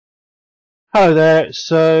Hello there.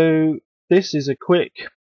 So this is a quick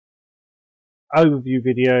overview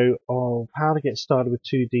video of how to get started with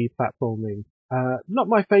 2D platforming. Not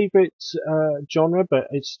my favourite genre, but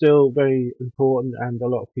it's still very important, and a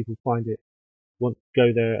lot of people want to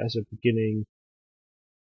go there as a beginning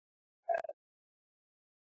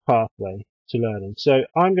pathway to learning. So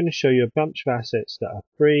I'm going to show you a bunch of assets that are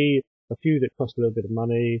free, a few that cost a little bit of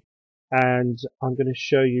money, and I'm going to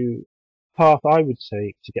show you the path I would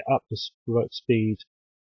take to get up to speed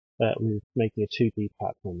with making a 2D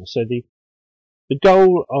platformer. So the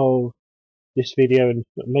goal of this video, and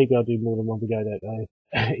maybe I'll do more than one video, I don't know,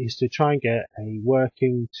 is to try and get a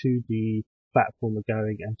working 2D platformer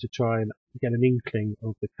going and to try and get an inkling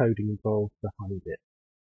of the coding involved behind it.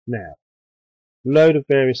 Now, load of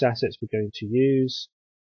various assets we're going to use.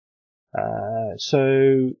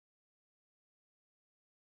 So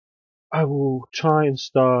I will try and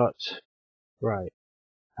start right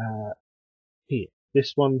here.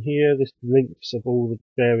 This one here, this links of all the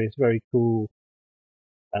various very cool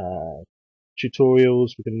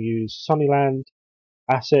tutorials. We're going to use Sunnyland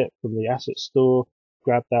asset from the asset store.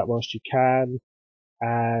 Grab that whilst you can.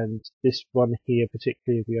 And this one here,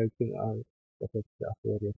 particularly if we open it, I've it up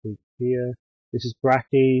already, I think here. This is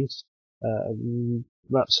brackeys,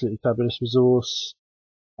 absolutely fabulous resource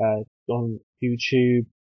on YouTube,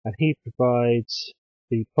 and he provides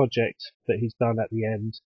the project that he's done at the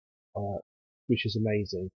end, which is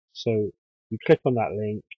amazing. So you click on that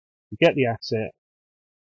link, you get the asset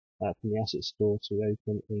from the asset store, so we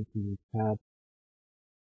open link in the tab,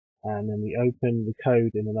 and then we open the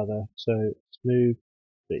code in another, so it's moved,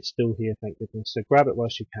 but it's still here, thank goodness. So grab it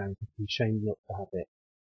whilst you can, it's a shame not to have it.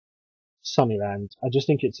 Sunnyland. I just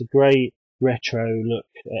think it's a great retro look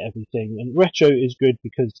at everything, and retro is good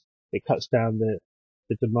because it cuts down the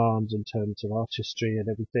demands in terms of artistry and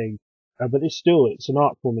everything. But it's an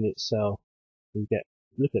art form in itself. You get,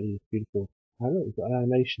 look at these beautiful, I know we've got an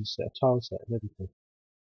animation set, a tile set and everything.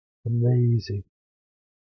 Amazing.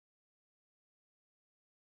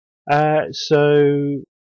 So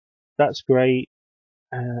that's great,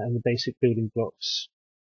 and the basic building blocks.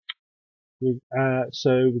 So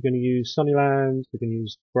we're going to use Sunnyland, we're going to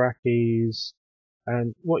use brackeys,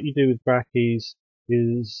 and what you do with brackeys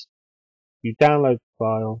is you download the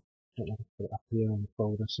file. I don't know if I put it up here on the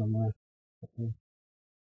folder somewhere. Okay.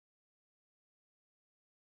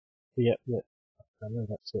 Yep, I know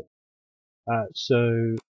that's it.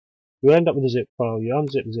 So you end up with a zip file, you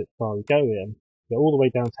unzip the zip file, you go in, go all the way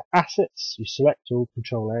down to assets, you select all,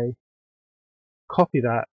 Control A, copy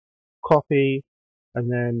that,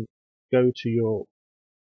 and then go to your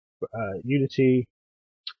Unity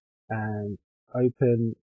and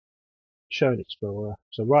open Show and Explorer.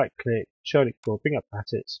 So right click, Show and Explorer, bring up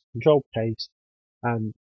assets, Control paste,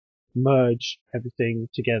 and merge everything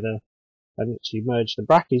together. And actually merge the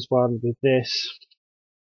brackeys one with this,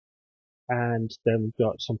 and then we've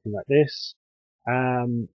got something like this.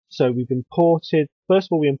 So we've imported, first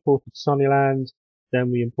of all we imported Sunnyland,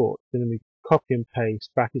 then we copy and paste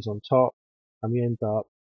brackeys on top, and we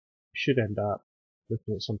should end up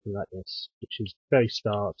looking at something like this, which is the very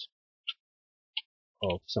start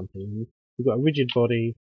of something. We've got a rigid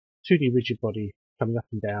body, 2D rigid body coming up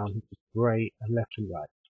and down, which is great, and left and right.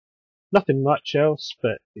 Nothing much else,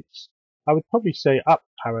 but I would probably say up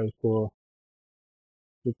arrow we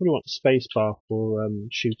probably want the space bar for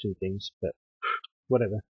shooting things, but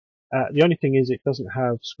whatever. The only thing is it doesn't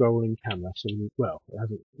have scrolling camera, so it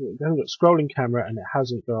hasn't got scrolling camera, and it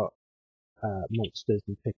hasn't got monsters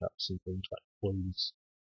and pickups and things like coins.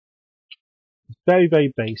 It's very,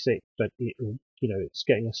 very basic, but it's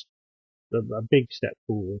getting us a big step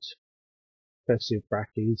forward, especially with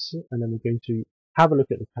brackeys. And then we're going to have a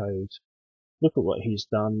look at the code, look at what he's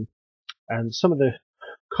done, and some of the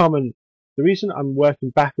the reason I'm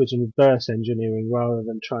working backwards and reverse engineering rather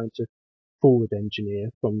than trying to forward engineer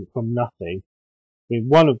from nothing. I mean,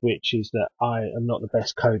 one of which is that I am not the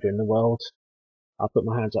best coder in the world. I'll put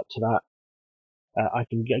my hands up to that. I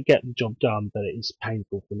can get the job done, but it is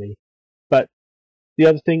painful for me. But the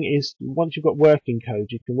other thing is, once you've got working code,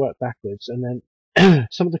 you can work backwards, and then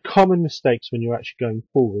some of the common mistakes when you're actually going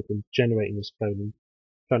forward and generating this code and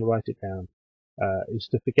trying to write it down is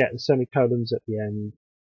to forget the semicolons at the end,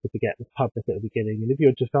 to forget the public at the beginning, and if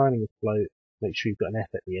you're defining a float, make sure you've got an F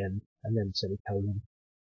at the end and then semicolon.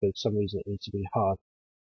 For some reason it needs to be hard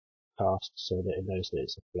cast so that it knows that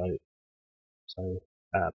it's a float. So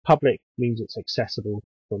public means it's accessible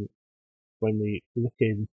from when we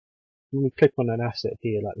click on an asset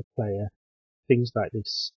here like the player, things like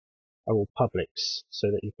this are all publics so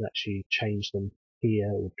that you can actually change them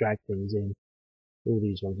here or drag things in. All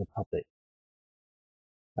these ones are public.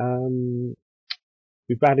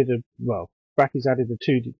 We've added brackeys added a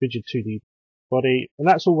rigid 2D body, and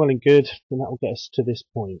that's all well and good, and that will get us to this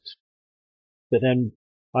point. But then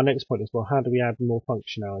our next point is, well, how do we add more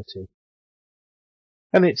functionality?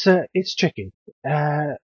 And it's tricky.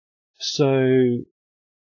 So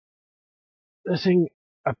the thing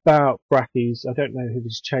about brackeys, I don't know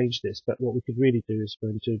who's changed this, but what we could really do is for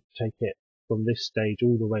them to take it from this stage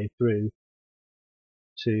all the way through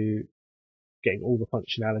to getting all the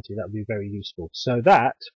functionality. That would be very useful. So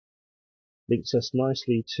that links us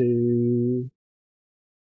nicely to,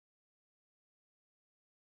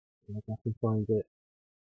 if I can find it,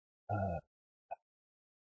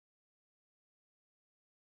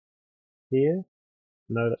 here.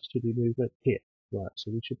 No, that's 2D movement here. Right,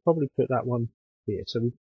 so we should probably put that one here.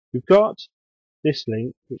 So we've got this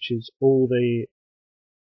link, which is all the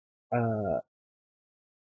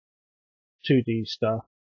 2D stuff.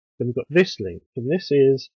 Then we've got this link, and this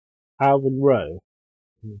is Alvin row.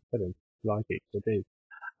 I don't like it, I do.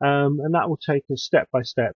 And that will take us step by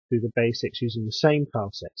step through the basics using the same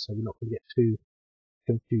tile set, so we're not going to get too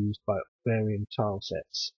confused by varying tile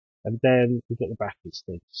sets. And then we've got the brackeys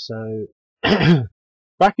thing. So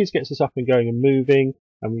brackeys gets us up and going and moving,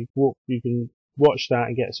 and you can watch that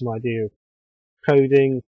and get some idea of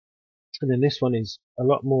coding. And then this one is a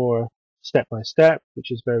lot more step by step,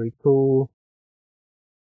 which is very cool.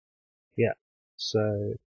 Yeah,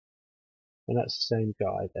 so, and that's the same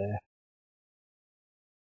guy there.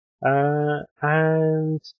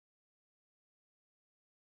 And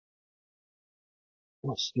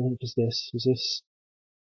what link is this? Is this?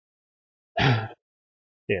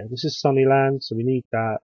 Yeah, this is Sunnyland, so we need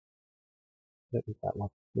that. Don't need that one.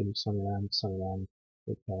 We need Sunnyland.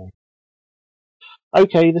 Okay.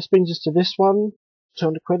 Okay, this brings us to this one.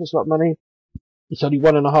 200 quid is a lot of money. It's only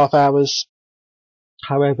 1.5 hours.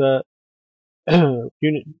 However,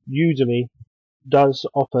 Udemy does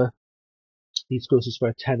offer these courses for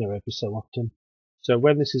a tenner every so often. So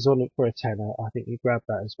when this is on it for a tenner, I think you grab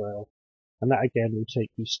that as well. And that again will take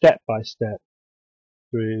you step by step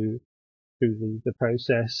through the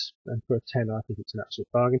process. And for a tenner, I think it's an absolute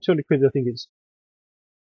bargain. 200 quid, I think it's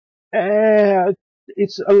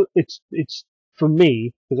for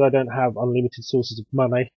me, because I don't have unlimited sources of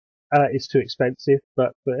money. It's too expensive.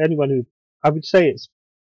 But for anyone who, I would say it's,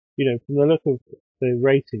 from the look of the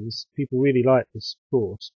ratings, people really like this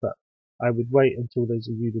course. But I would wait until there's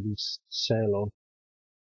a Udemy sale on,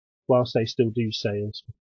 whilst they still do sales.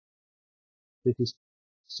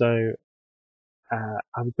 So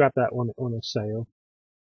I would grab that one on a sale.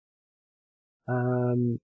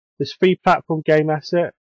 This free platform game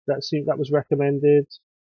asset that was recommended.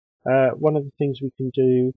 One of the things we can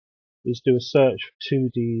do is do a search for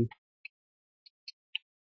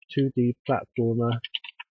 2D platformer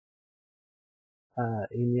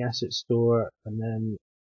in the asset store, and then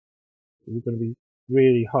we're going to be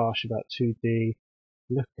really harsh about 2D.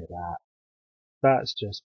 Look at that. That's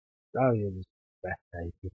just, oh yeah, it's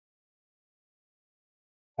breathtaking.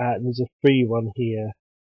 There's a free one here.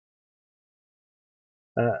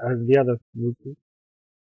 And the other,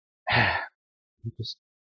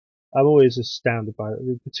 I'm always astounded by it.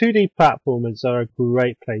 The 2D platformers are a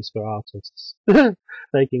great place for artists.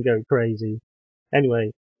 They can go crazy.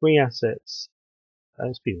 Anyway, free assets.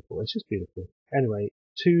 It's beautiful. It's just beautiful. Anyway,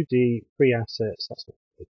 2D free assets. That's not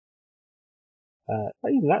good.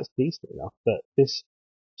 Even that's decent enough. But this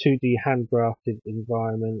 2D handcrafted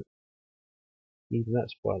environment, even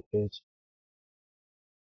that's quite good.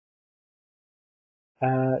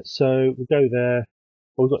 So we'll go there.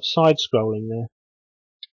 Well, we've got side scrolling there.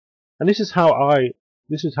 And this is how I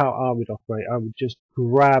would operate. I would just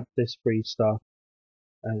grab this free stuff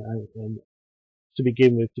and to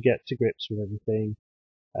begin with, to get to grips with everything.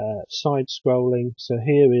 Side scrolling. So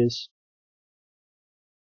here is,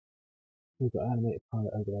 we've got animated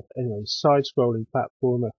pilot overlap. Anyway, side scrolling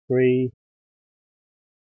platformer free.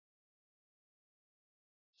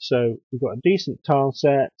 So we've got a decent tile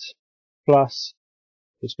set, plus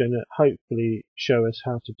it's going to hopefully show us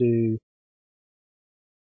how to do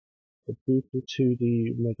the brutal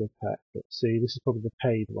 2D mega pack. Let's see, this is probably the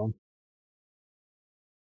paid one.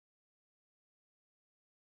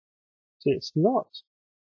 So it's not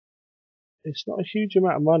a huge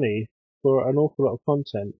amount of money for an awful lot of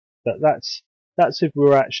content. But that's if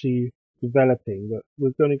we're actually developing. But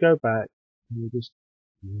we're going to go back and we'll just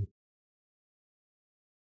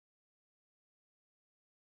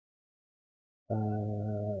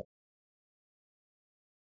the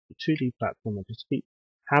 2D platform. I just keep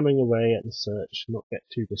hammering away at the search, not get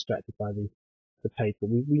too distracted by the paper.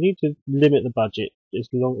 We need to limit the budget as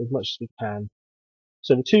much as we can.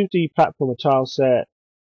 So the 2D platformer tile set,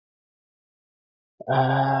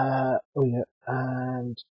 Oh yeah,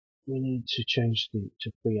 and we need to change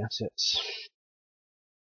to free assets.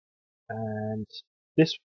 And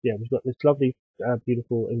this, yeah, we've got this lovely,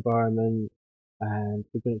 beautiful environment, and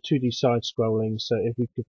we're going to 2D side scrolling. So if we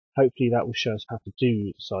could, hopefully that will show us how to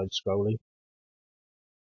do side scrolling.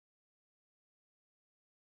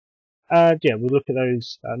 Yeah, we'll look at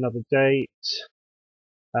those at another date.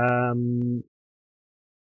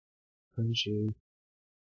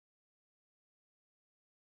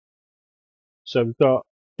 So we've got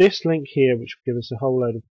this link here, which will give us a whole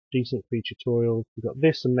load of decent free tutorials. We've got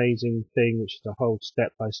this amazing thing, which is a whole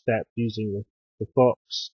step-by-step using the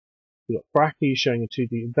box. We've got brackeys showing a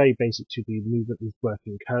 2D, very basic 2D movement with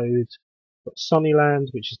working code. We've got Sunnyland,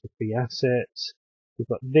 which is the free asset. We've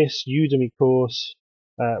got this Udemy course.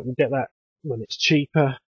 We'll get that when it's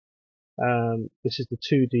cheaper. This is the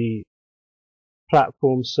 2D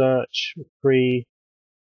platform search, free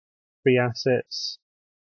assets.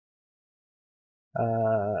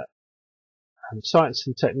 And Science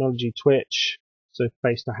and Technology Twitch, so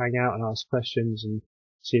place to hang out and ask questions and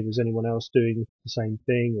see if there's anyone else doing the same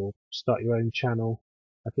thing, or start your own channel.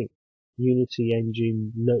 I think Unity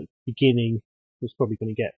Engine beginning was probably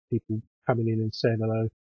going to get people coming in and saying hello,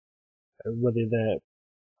 whether they're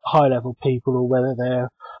high level people or whether they're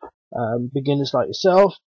beginners like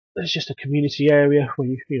yourself. There's just a community area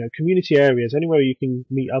where community areas, anywhere you can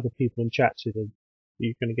meet other people and chat to them,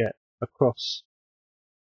 you're going to get across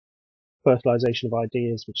fertilization of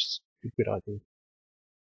ideas, which is a good idea.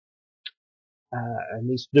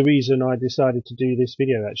 And it's the reason I decided to do this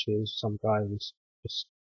video. Actually, is some guy was just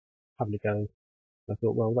having a go. I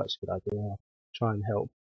thought, well, that's a good idea. I'll try and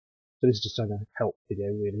help. So this is just a help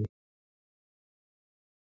video, really.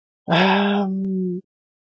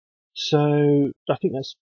 So I think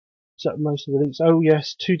that's most of the links. Oh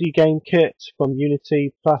yes, 2D game kit from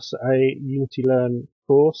Unity plus a Unity Learn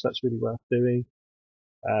course. That's really worth doing.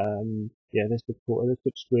 Yeah, this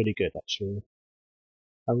looks really good actually.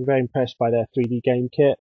 I'm very impressed by their 3D game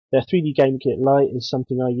kit. Their 3D game kit Lite is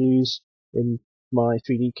something I use in my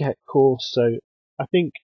 3D kit course, so I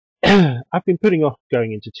think I've been putting off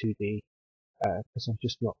going into 2D because I'm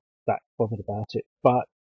just not that bothered about it. But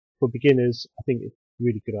for beginners, I think it's a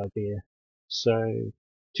really good idea. So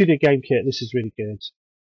 2D game kit, this is really good.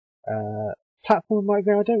 Platform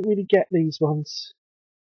migrate, I don't really get these ones.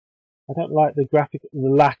 I don't like the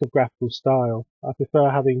lack of graphical style. I prefer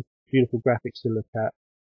having beautiful graphics to look at.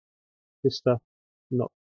 This stuff,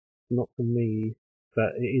 not for me,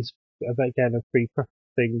 but it is again a free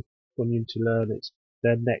thing for you to learn. It's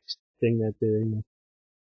their next thing they're doing.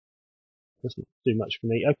 Doesn't do much for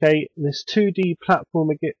me. Okay, this 2D platform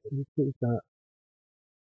again. Who's that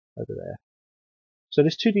over there? So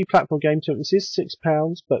this 2D platform game tool, this is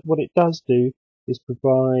 £6, but what it does do is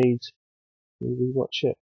provide. Will we watch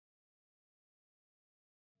it?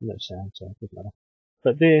 No sound, so it doesn't matter.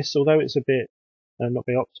 But this, although it's a bit not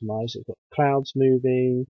very optimized, it's got clouds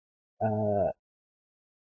moving.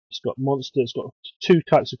 It's got monsters. It's got two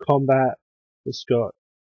types of combat. It's got,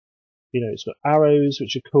 it's got arrows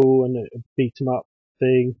which are cool and a beat 'em up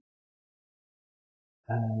thing.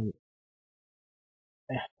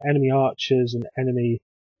 Enemy archers and enemy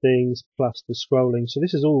things plus the scrolling. So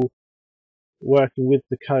this is all working with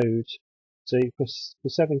the code. So for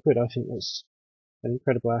 £7, I think that's an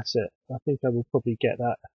incredible asset. I think I will probably get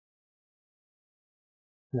that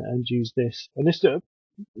and use this. And this, okay,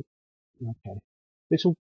 this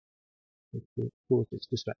will. Of course, it's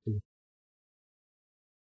distracting.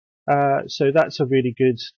 So that's a really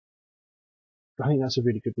good. I think that's a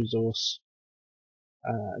really good resource.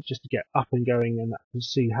 Just to get up and going and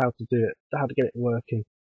see how to do it, how to get it working.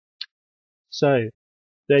 So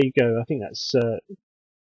there you go. I think that's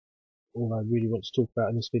all I really want to talk about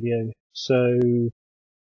in this video. So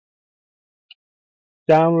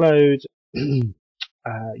download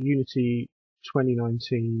Unity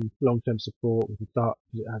 2019 long-term support with it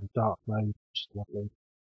had a dark mode, which is lovely.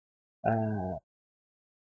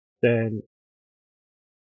 Then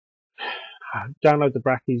download the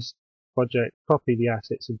brackeys project, copy the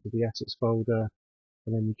assets into the assets folder,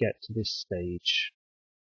 and then you get to this stage.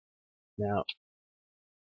 Now,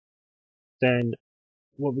 then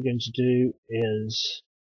what we're going to do is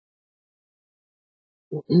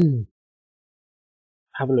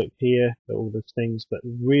have a look here at all those things, but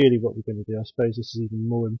really what we're going to do, I suppose this is even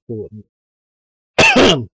more important,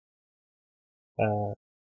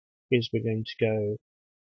 is we're going to go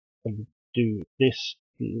and do this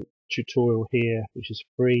tutorial here, which is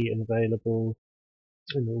free and available,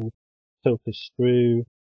 and it will filter through.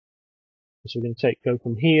 So we're going to go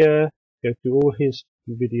from here, go through all his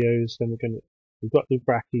videos, then we've got the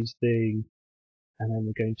brackeys thing, and then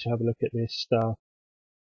we're going to have a look at this stuff.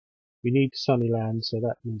 We need sunnyland, so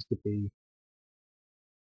that needs to be,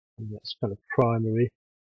 and that's kind of primary.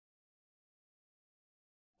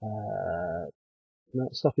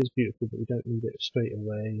 That stuff is beautiful, but we don't need it straight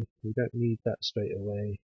away. We don't need that straight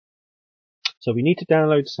away. So we need to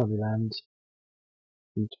download sunnyland.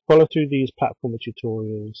 We need to follow through these platformer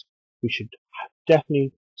tutorials. We should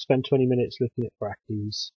definitely spend 20 minutes looking at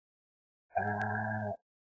brackeys.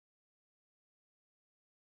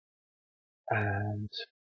 And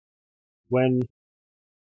when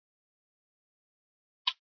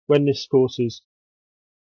this course is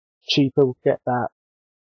cheaper, we'll get that,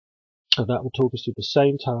 and that will talk us through the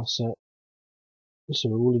same tile set. So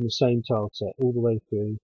we're all in the same tile set all the way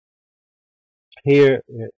through. Here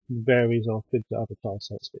it varies off into other tile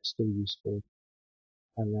sets, but it's still useful.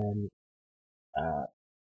 And then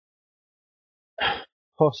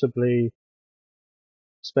possibly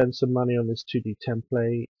spend some money on this 2D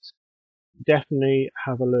template. Definitely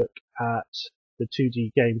have a look at the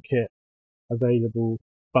 2D game kit available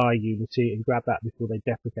by Unity and grab that before they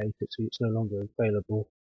deprecate it, so it's no longer available.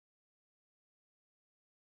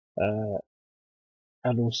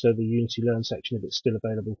 And also the Unity Learn section if it's still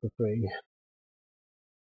available for free.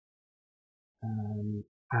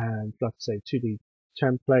 And like I say, 2D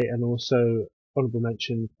template, and also honourable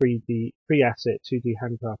mention, free asset 2D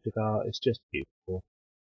handcrafted art. It's just beautiful.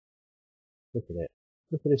 Look at it.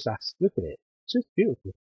 Look at this ass. Look at it. It's just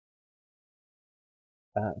beautiful.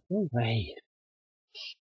 No way.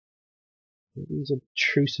 These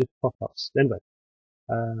obtrusive pop-ups. Anyway,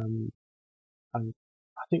 and I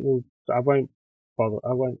think I won't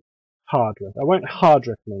hard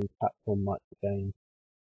recommend platform micro game.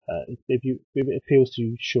 If it appeals to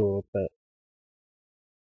you, sure, but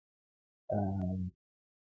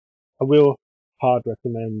I will hard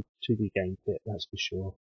recommend 2D Game Kit, that's for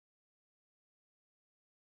sure.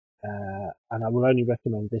 And I will only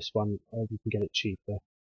recommend this one if you can get it cheaper,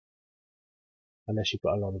 unless you've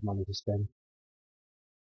got a lot of money to spend.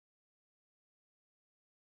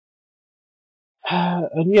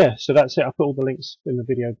 And yeah, so that's it. I'll put all the links in the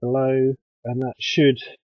video below, and that should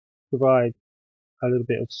provide a little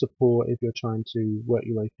bit of support if you're trying to work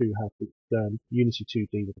your way through how to learn Unity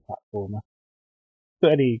 2D with a platformer.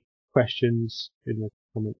 Put any questions in the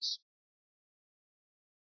comments.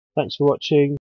 Thanks for watching.